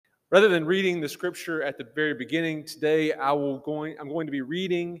Rather than reading the scripture at the very beginning, today I'm going to be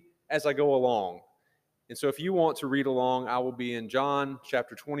reading as I go along. And so if you want to read along, I will be in John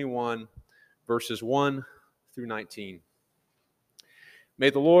chapter 21, verses 1 through 19. May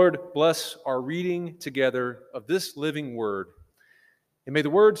the Lord bless our reading together of this living word. And may the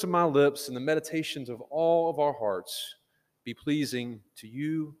words of my lips and the meditations of all of our hearts be pleasing to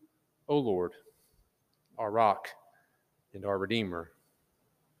you, O Lord, our rock and our Redeemer.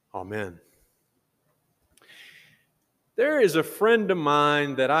 Amen. There is a friend of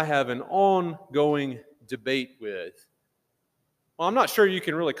mine that I have an ongoing debate with. Well, I'm not sure you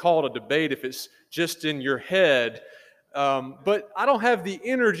can really call it a debate if it's just in your head, but I don't have the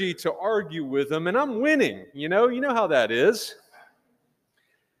energy to argue with him, and I'm winning. You know how that is.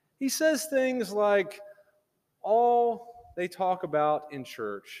 He says things like, all they talk about in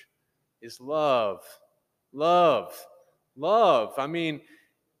church is love, love, love. I mean,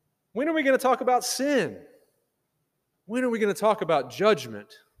 when are we going to talk about sin? When are we going to talk about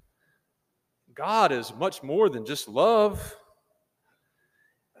judgment? God is much more than just love.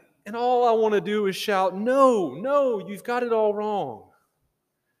 And all I want to do is shout, no, you've got it all wrong.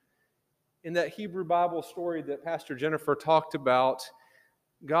 In that Hebrew Bible story that Pastor Jennifer talked about,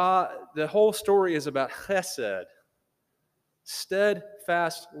 the whole story is about chesed,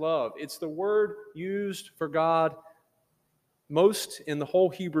 steadfast love. It's the word used for God most in the whole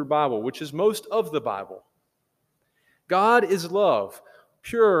Hebrew Bible, which is most of the Bible. God is love,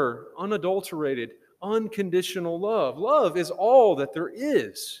 pure, unadulterated, unconditional love. Love is all that there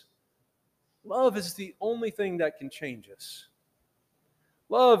is. Love is the only thing that can change us.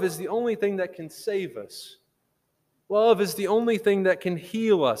 Love is the only thing that can save us. Love is the only thing that can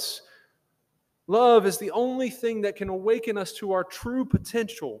heal us. Love is the only thing that can awaken us to our true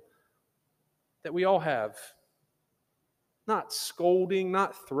potential that we all have. Not scolding,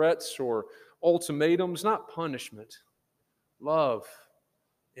 not threats or ultimatums, not punishment. Love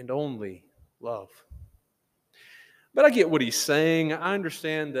and only love. But I get what he's saying. I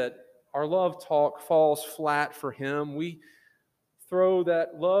understand that our love talk falls flat for him. We throw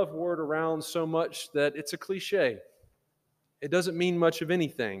that love word around so much that it's a cliche. It doesn't mean much of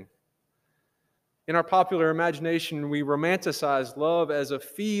anything. In our popular imagination, we romanticize love as a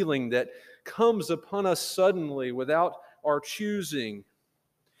feeling that comes upon us suddenly without our choosing.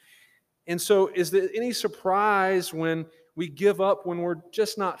 And so, is there any surprise when we give up when we're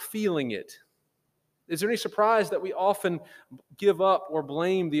just not feeling it? Is there any surprise that we often give up or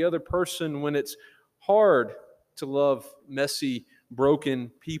blame the other person when it's hard to love messy, broken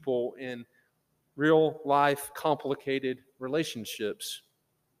people in real life, complicated relationships?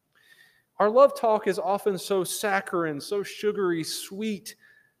 Our love talk is often so saccharine, so sugary, sweet.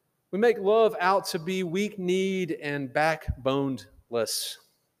 We make love out to be weak-kneed and backboneless.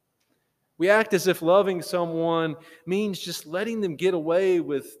 We act as if loving someone means just letting them get away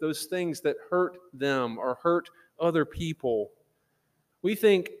with those things that hurt them or hurt other people. We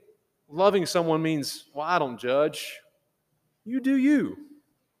think loving someone means, well, I don't judge. You do you.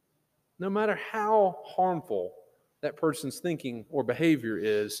 No matter how harmful that person's thinking or behavior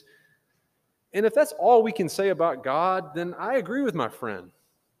is. And if that's all we can say about God, then I agree with my friend.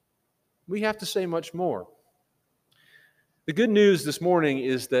 We have to say much more. The good news this morning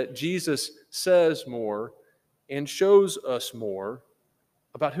is that Jesus says more and shows us more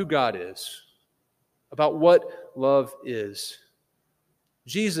about who God is, about what love is.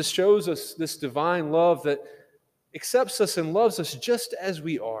 Jesus shows us this divine love that accepts us and loves us just as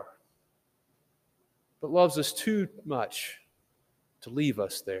we are, but loves us too much to leave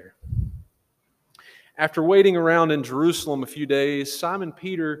us there. After waiting around in Jerusalem a few days, Simon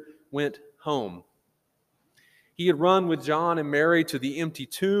Peter went home. He had run with John and Mary to the empty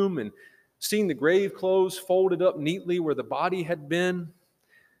tomb and seen the grave clothes folded up neatly where the body had been.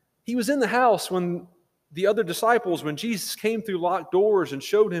 He was in the house when the other disciples, when Jesus came through locked doors and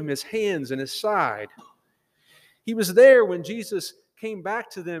showed him his hands and his side. He was there when Jesus came back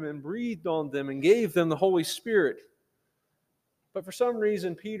to them and breathed on them and gave them the Holy Spirit. But for some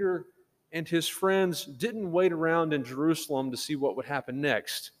reason, Peter and his friends didn't wait around in Jerusalem to see what would happen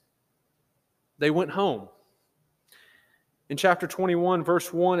next. They went home. In chapter 21,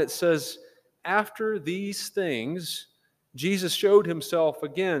 verse 1, it says, "After these things, Jesus showed himself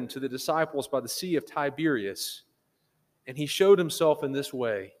again to the disciples by the Sea of Tiberias, and he showed himself in this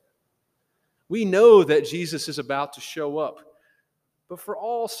way." We know that Jesus is about to show up, but for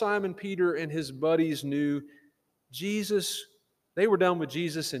all Simon Peter and his buddies knew, they were done with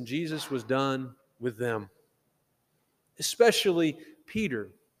Jesus and Jesus was done with them. Especially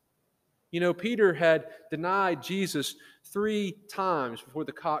Peter. You know, Peter had denied Jesus 3 times before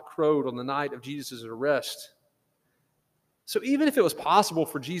the cock crowed on the night of Jesus' arrest. So even if it was possible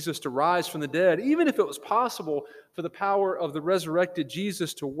for Jesus to rise from the dead, even if it was possible for the power of the resurrected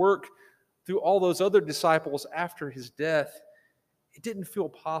Jesus to work through all those other disciples after his death, it didn't feel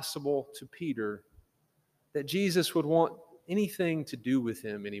possible to Peter that Jesus would want anything to do with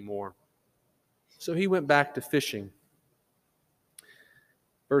him anymore. So he went back to fishing.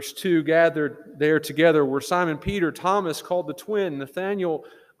 Verse 2, gathered there together were Simon Peter, Thomas called the twin, Nathanael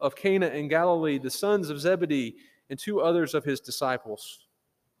of Cana in Galilee, the sons of Zebedee, and 2 others of his disciples.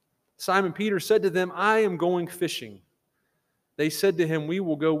 Simon Peter said to them, I am going fishing. They said to him, we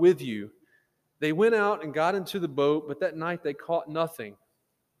will go with you. They went out and got into the boat, but that night they caught nothing.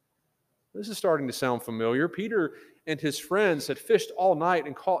 This is starting to sound familiar. Peter and his friends had fished all night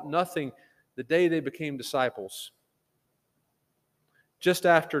and caught nothing the day they became disciples. Just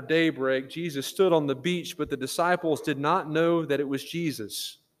after daybreak, Jesus stood on the beach, but the disciples did not know that it was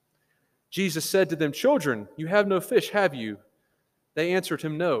Jesus. Jesus said to them, children, you have no fish, have you? They answered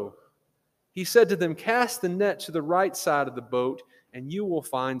him, no. He said to them, cast the net to the right side of the boat, and you will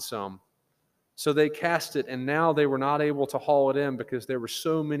find some. So they cast it, and now they were not able to haul it in because there were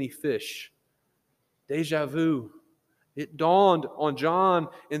so many fish. Deja vu. It dawned on John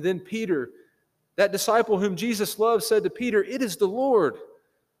and then Peter. That disciple whom Jesus loved said to Peter, it is the Lord.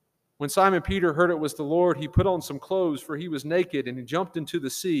 When Simon Peter heard it was the Lord, he put on some clothes, for he was naked, and he jumped into the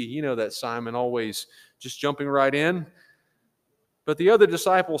sea. You know that Simon, always just jumping right in. But the other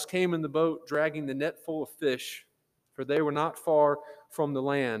disciples came in the boat, dragging the net full of fish, for they were not far from the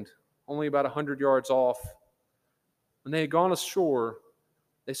land, only about 100 yards off. When they had gone ashore,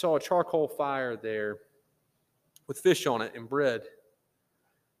 they saw a charcoal fire there with fish on it and bread.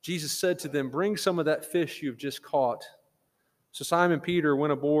 Jesus said to them, bring some of that fish you've just caught. So Simon Peter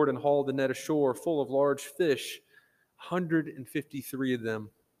went aboard and hauled the net ashore full of large fish, 153 of them.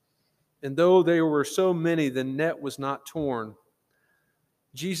 And though there were so many, the net was not torn.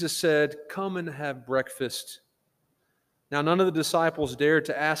 Jesus said, come and have breakfast. Now none of the disciples dared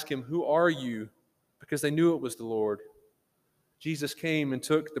to ask him, who are you? Because they knew it was the Lord. Jesus came and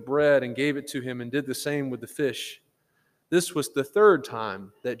took the bread and gave it to him and did the same with the fish. This was the 3rd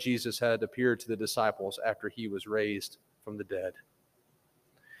time that Jesus had appeared to the disciples after he was raised from the dead.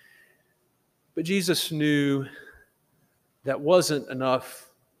 But Jesus knew that wasn't enough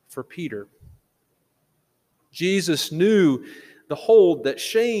for Peter. Jesus knew the hold that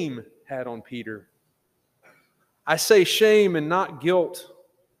shame had on Peter. I say shame and not guilt.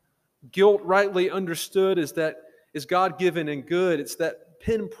 Guilt, rightly understood, is God-given and good. It's that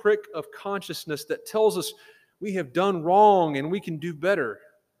pinprick of consciousness that tells us we have done wrong and we can do better.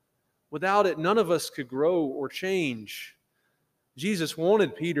 Without it, none of us could grow or change. Jesus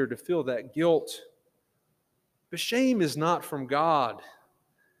wanted Peter to feel that guilt. But shame is not from God.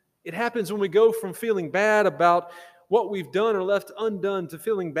 It happens when we go from feeling bad about what we've done or left undone to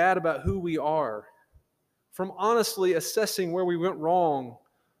feeling bad about who we are. From honestly assessing where we went wrong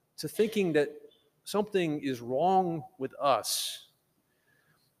to thinking that something is wrong with us.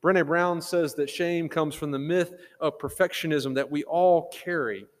 Brené Brown says that shame comes from the myth of perfectionism that we all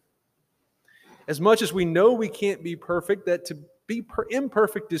carry. As much as we know we can't be perfect, that to be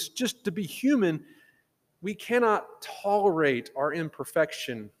imperfect is just to be human, we cannot tolerate our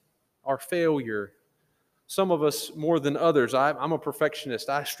imperfection, our failure. Some of us more than others. I'm a perfectionist.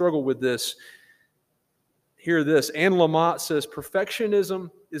 I struggle with this. Hear this. Anne Lamott says,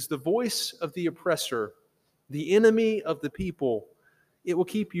 perfectionism is the voice of the oppressor, the enemy of the people. It will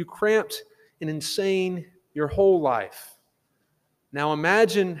keep you cramped and insane your whole life. Now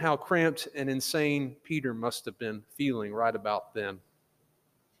imagine how cramped and insane Peter must have been feeling right about then.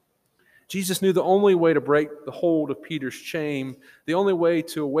 Jesus knew the only way to break the hold of Peter's shame, the only way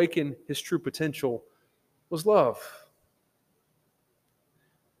to awaken his true potential, was love.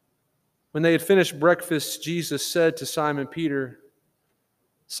 When they had finished breakfast, Jesus said to Simon Peter,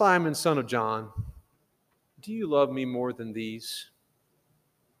 Simon, son of John, do you love me more than these?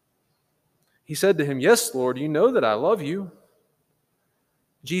 He said to him, yes, Lord, you know that I love you.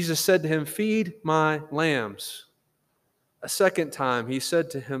 Jesus said to him, feed my lambs. A second time he said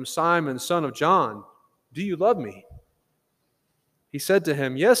to him, Simon, son of John, do you love me? He said to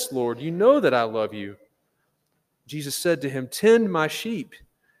him, yes, Lord, you know that I love you. Jesus said to him, tend my sheep.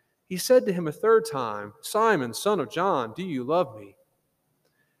 He said to him a third time, Simon, son of John, do you love me?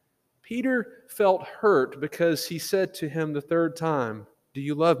 Peter felt hurt because he said to him the third time, do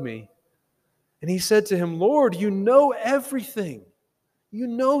you love me? And he said to him, Lord, you know everything. You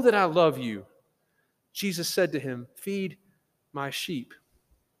know that I love you. Jesus said to him, feed my sheep.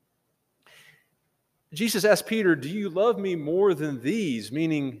 Jesus asked Peter, "Do you love me more than these?"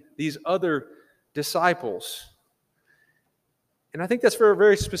 Meaning these other disciples. And I think that's for a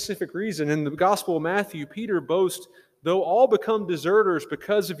very specific reason. In the Gospel of Matthew, Peter boasts, "Though all become deserters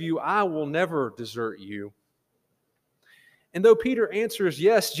because of you, I will never desert you." And though Peter answers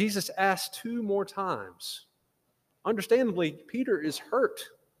yes, Jesus asks two more times. Understandably, Peter is hurt.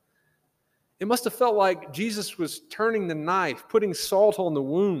 It must have felt like Jesus was turning the knife, putting salt on the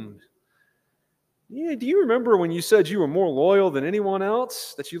wound. Yeah, do you remember when you said you were more loyal than anyone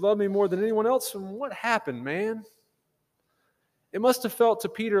else, that you loved me more than anyone else? And what happened, man? It must have felt to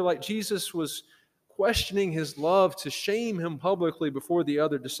Peter like Jesus was questioning his love to shame him publicly before the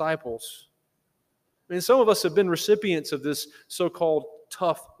other disciples. I mean, some of us have been recipients of this so-called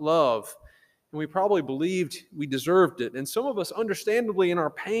tough love, and we probably believed we deserved it. And some of us, understandably in our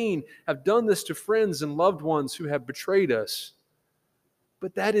pain, have done this to friends and loved ones who have betrayed us.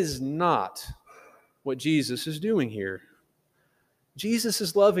 But that is not what Jesus is doing here. Jesus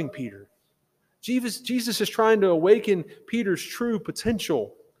is loving Peter. Jesus is trying to awaken Peter's true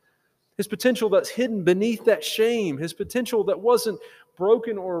potential. His potential that's hidden beneath that shame. His potential that wasn't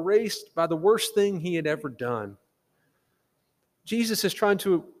broken or erased by the worst thing he had ever done. Jesus is trying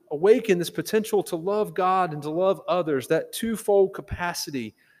to awaken this potential to love God and to love others, that twofold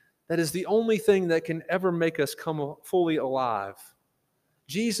capacity that is the only thing that can ever make us come fully alive.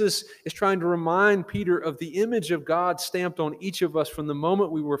 Jesus is trying to remind Peter of the image of God stamped on each of us from the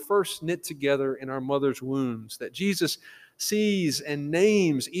moment we were first knit together in our mother's wombs, that Jesus sees and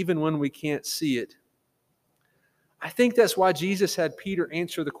names even when we can't see it. I think that's why Jesus had Peter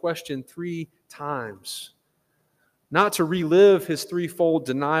answer the question 3 times. Not to relive his threefold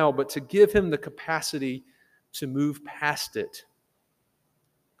denial, but to give him the capacity to move past it.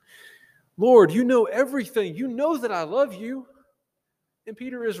 Lord, you know everything. You know that I love you. And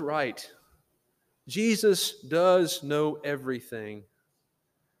Peter is right. Jesus does know everything.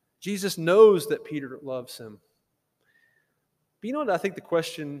 Jesus knows that Peter loves him. But you know what I think the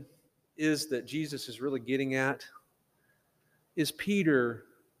question is that Jesus is really getting at? Is Peter,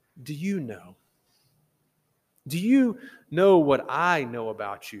 do you know? Do you know what I know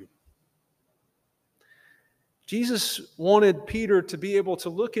about you? Jesus wanted Peter to be able to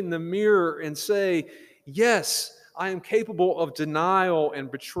look in the mirror and say, yes, I am capable of denial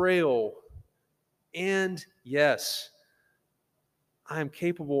and betrayal. And yes, I am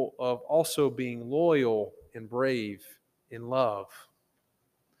capable of also being loyal and brave in love.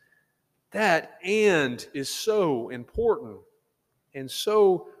 That "and" is so important and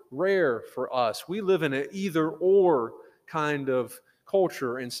so rare for us. We live in an either-or kind of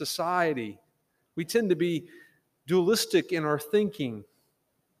culture and society. We tend to be dualistic in our thinking.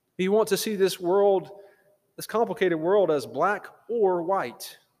 We want to see this world, this complicated world, as black or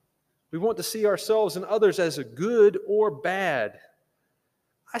white. We want to see ourselves and others as a good or bad.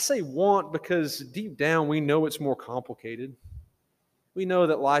 I say want because deep down we know it's more complicated. We know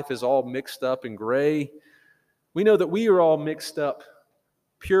that life is all mixed up and gray. We know that we are all mixed up.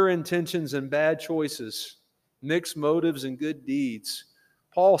 Pure intentions and bad choices, mixed motives and good deeds.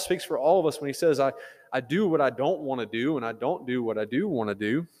 Paul speaks for all of us when he says, I do what I don't want to do, and I don't do what I do want to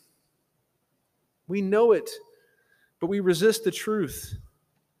do. We know it, but we resist the truth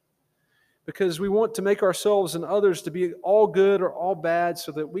because we want to make ourselves and others to be all good or all bad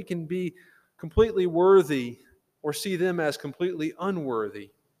so that we can be completely worthy or see them as completely unworthy.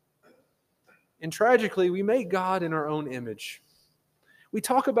 And tragically, we make God in our own image. We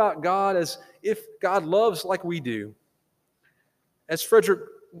talk about God as if God loves like we do. As Frederick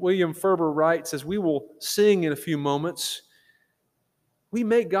William Ferber writes, as we will sing in a few moments, we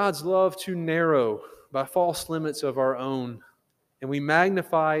make God's love too narrow by false limits of our own, and we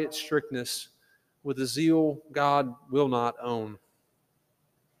magnify its strictness with a zeal God will not own.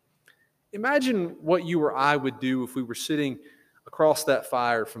 Imagine what you or I would do if we were sitting across that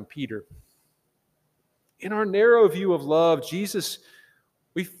fire from Peter. In our narrow view of love,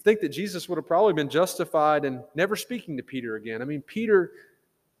 we think that Jesus would have probably been justified in never speaking to Peter again. I mean, Peter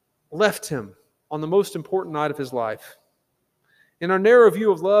left him on the most important night of his life. In our narrow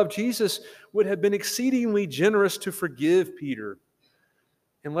view of love, Jesus would have been exceedingly generous to forgive Peter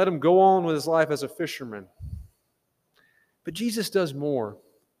and let him go on with his life as a fisherman. But Jesus does more.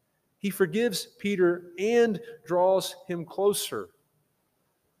 He forgives Peter and draws him closer.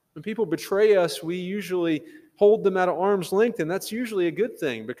 When people betray us, we usually hold them at arm's length, and that's usually a good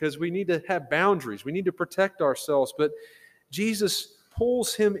thing because we need to have boundaries. We need to protect ourselves. But Jesus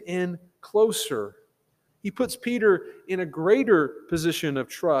pulls him in closer. He puts Peter in a greater position of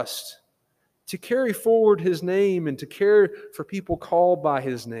trust to carry forward his name and to care for people called by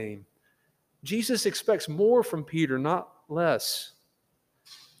his name. Jesus expects more from Peter, not less.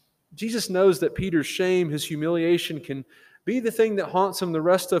 Jesus knows that Peter's shame, his humiliation, can be the thing that haunts him the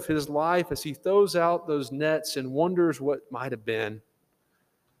rest of his life as he throws out those nets and wonders what might have been.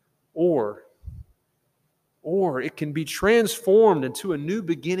 Or it can be transformed into a new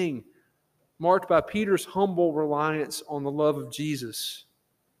beginning marked by Peter's humble reliance on the love of Jesus.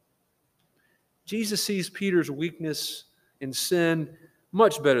 Jesus sees Peter's weakness and sin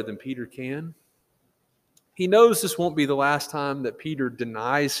much better than Peter can. He knows this won't be the last time that Peter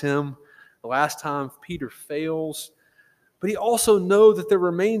denies him, the last time Peter fails, but he also knows that there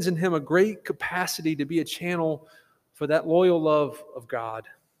remains in him a great capacity to be a channel for that loyal love of God.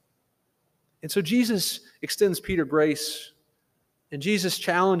 And so Jesus extends Peter grace, and Jesus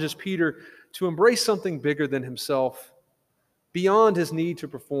challenges Peter to embrace something bigger than himself, beyond his need to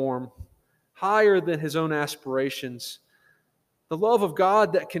perform, higher than his own aspirations, the love of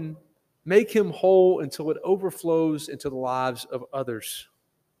God that can make him whole until it overflows into the lives of others.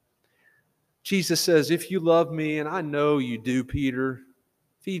 Jesus says, if you love me, and I know you do, Peter,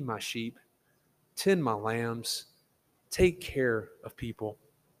 feed my sheep, tend my lambs, take care of people.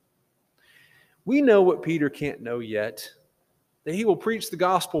 We know what Peter can't know yet, that he will preach the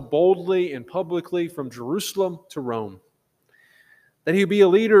gospel boldly and publicly from Jerusalem to Rome, that he'll be a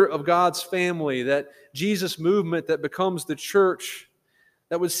leader of God's family, that Jesus' movement that becomes the church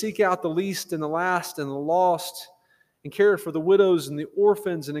that would seek out the least and the last and the lost and care for the widows and the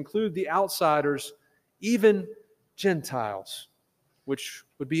orphans and include the outsiders, even Gentiles, which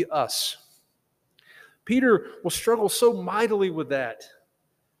would be us. Peter will struggle so mightily with that.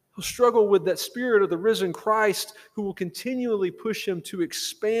 He'll struggle with that spirit of the risen Christ who will continually push him to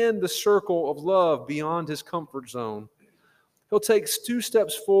expand the circle of love beyond his comfort zone. He'll take 2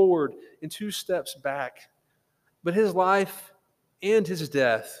 steps forward and 2 steps back. But his life and his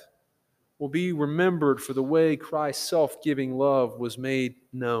death will be remembered for the way Christ's self-giving love was made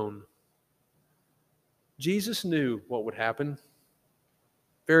known. Jesus knew what would happen.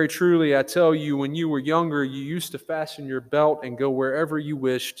 Very truly, I tell you, when you were younger, you used to fasten your belt and go wherever you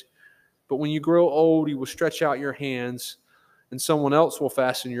wished. But when you grow old, you will stretch out your hands, and someone else will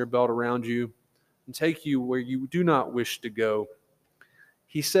fasten your belt around you and take you where you do not wish to go.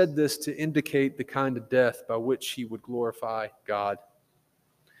 He said this to indicate the kind of death by which he would glorify God.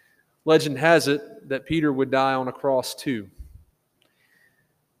 Legend has it that Peter would die on a cross too,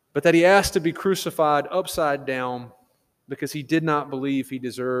 but that he asked to be crucified upside down because he did not believe he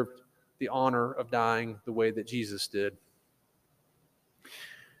deserved the honor of dying the way that Jesus did.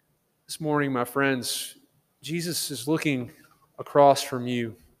 This morning, my friends, Jesus is looking across from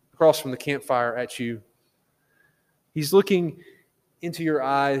you, across from the campfire at you. He's looking into your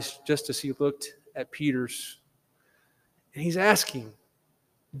eyes just as he looked at Peter's. And he's asking,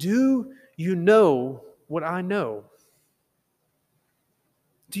 do you know what I know?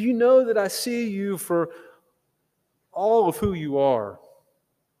 Do you know that I see you for all of who you are?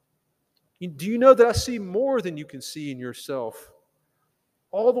 Do you know that I see more than you can see in yourself?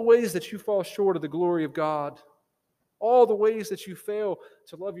 All the ways that you fall short of the glory of God. All the ways that you fail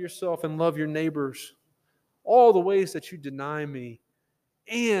to love yourself and love your neighbors. All the ways that you deny me.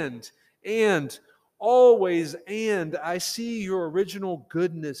 And always, I see your original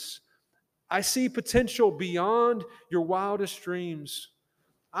goodness. I see potential beyond your wildest dreams.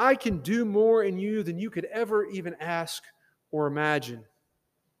 I can do more in you than you could ever even ask or imagine.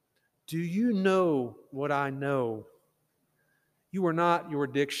 Do you know what I know? You are not your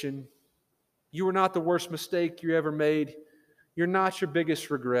addiction. You are not the worst mistake you ever made. You're not your biggest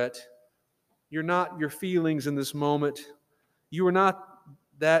regret. You're not your feelings in this moment. You are not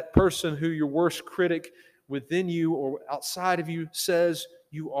that person who your worst critic within you or outside of you says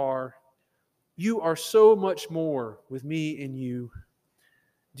you are. You are so much more with me in you.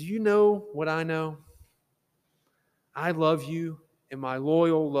 Do you know what I know? I love you, and my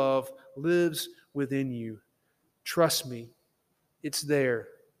loyal love lives within you. Trust me, it's there.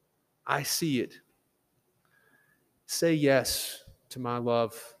 I see it. Say yes to my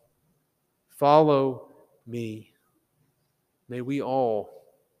love. Follow me. May we all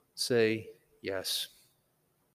say yes.